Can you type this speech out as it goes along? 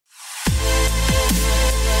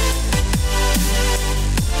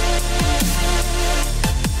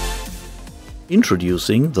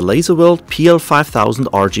Introducing the Laserworld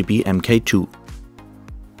PL-5000RGB MK2.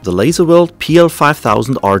 The Laserworld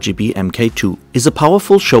PL-5000RGB MK2 is a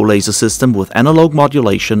powerful show laser system with analog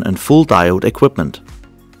modulation and full diode equipment.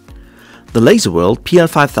 The Laserworld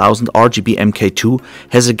PL-5000RGB MK2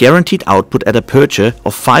 has a guaranteed output at aperture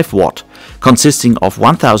of 5 watt, consisting of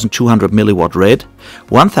 1200 mW red,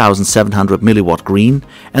 1700 mW green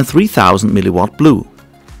and 3000 mW blue.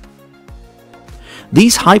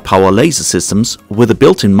 These high-power laser systems, with a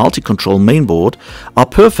built-in multi-control mainboard, are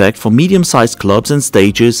perfect for medium-sized clubs and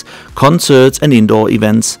stages, concerts and indoor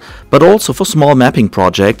events, but also for small mapping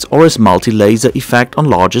projects or as multi-laser effect on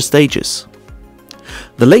larger stages.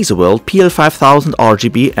 The Laserworld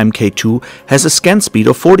PL-5000RGB MK2 has a scan speed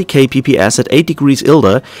of 40 kpps at 8 degrees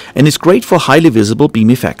ILDA and is great for highly visible beam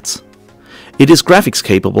effects. It is graphics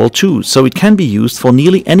capable too, so it can be used for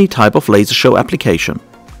nearly any type of laser show application.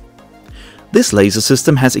 This laser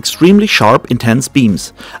system has extremely sharp, intense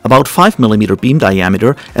beams, about 5 mm beam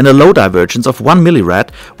diameter and a low divergence of 1 mrad,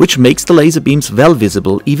 which makes the laser beams well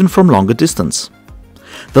visible even from longer distance.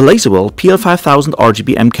 The Laserworld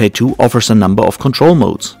PL-5000RGB MK2 offers a number of control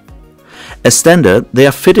modes. As standard, they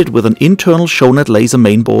are fitted with an internal Shownet laser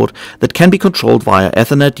mainboard that can be controlled via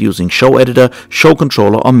Ethernet using Showeditor,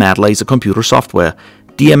 Showcontroller or mrad laser computer software,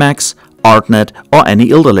 DMX, Artnet or any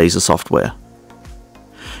ILDA laser software.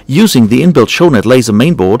 Using the inbuilt Shownet laser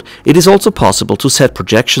mainboard, it is also possible to set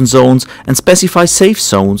projection zones and specify safe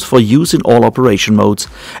zones for use in all operation modes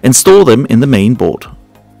and store them in the mainboard.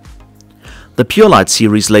 The purelight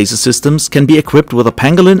series laser systems can be equipped with a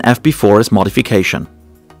Pangolin FB4S modification.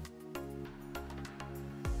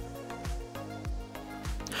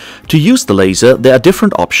 To use the laser, there are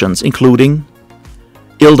different options including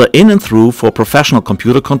ILDA in and through for professional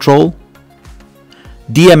computer control,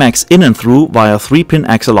 DMX in and through via 3-pin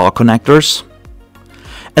XLR connectors,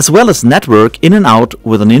 as well as network in and out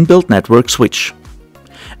with an inbuilt network switch,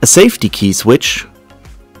 a safety key switch,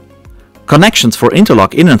 connections for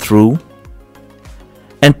interlock in and through,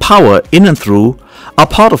 and power in and through are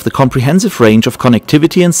part of the comprehensive range of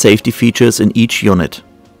connectivity and safety features in each unit.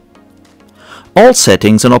 All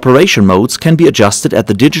settings and operation modes can be adjusted at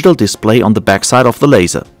the digital display on the backside of the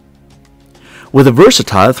laser. With a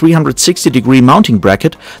versatile 360-degree mounting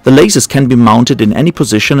bracket, the lasers can be mounted in any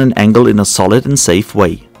position and angle in a solid and safe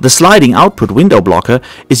way. The sliding output window blocker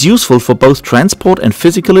is useful for both transport and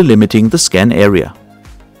physically limiting the scan area.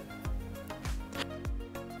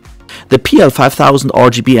 The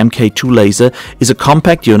PL-5000RGB MK2 laser is a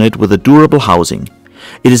compact unit with a durable housing.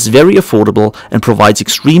 It is very affordable and provides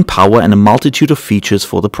extreme power and a multitude of features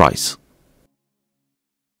for the price.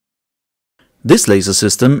 This laser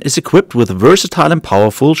system is equipped with a versatile and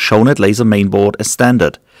powerful Shownet laser mainboard as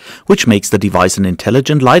standard, which makes the device an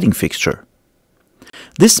intelligent lighting fixture.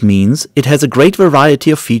 This means it has a great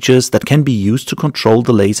variety of features that can be used to control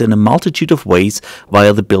the laser in a multitude of ways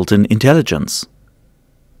via the built-in intelligence.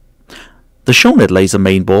 The Shownet laser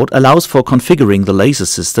mainboard allows for configuring the laser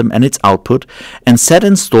system and its output and set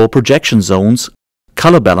and store projection zones,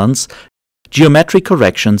 color balance, geometric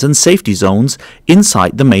corrections and safety zones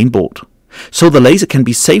inside the mainboard, so the laser can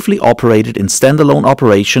be safely operated in standalone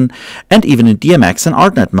operation and even in DMX and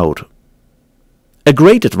Artnet mode. A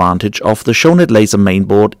great advantage of the Shownet laser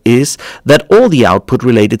mainboard is that all the output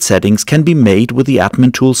related settings can be made with the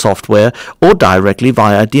admin tool software or directly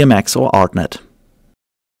via DMX or Artnet.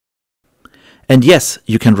 And yes,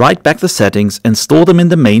 you can write back the settings and store them in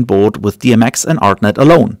the mainboard with DMX and Artnet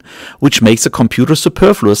alone, which makes a computer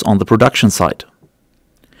superfluous on the production side.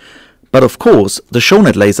 But of course, the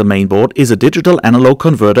Shownet laser mainboard is a digital analog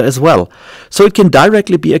converter as well, so it can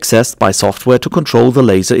directly be accessed by software to control the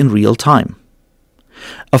laser in real time.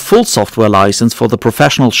 A full software license for the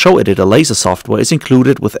professional Showeditor laser software is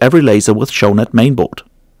included with every laser with Shownet mainboard.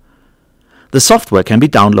 The software can be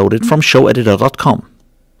downloaded from showeditor.com.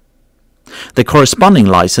 The corresponding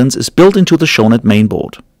license is built into the Shownet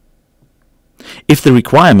mainboard. If the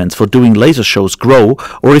requirements for doing laser shows grow,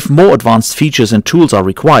 or if more advanced features and tools are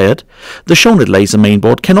required, the Shownet laser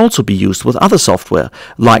mainboard can also be used with other software,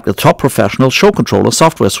 like the top professional Showcontroller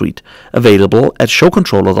software suite, available at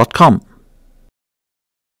showcontroller.com.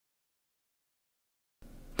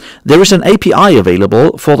 There is an API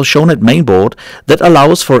available for the Shownet mainboard that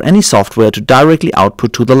allows for any software to directly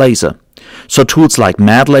output to the laser. So tools like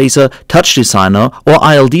mrad laser, touch designer or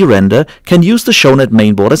ILD render can use the Shownet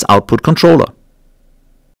mainboard as output controller.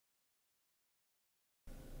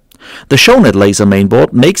 The Shownet laser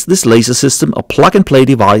mainboard makes this laser system a plug-and-play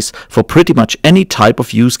device for pretty much any type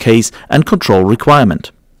of use case and control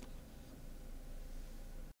requirement.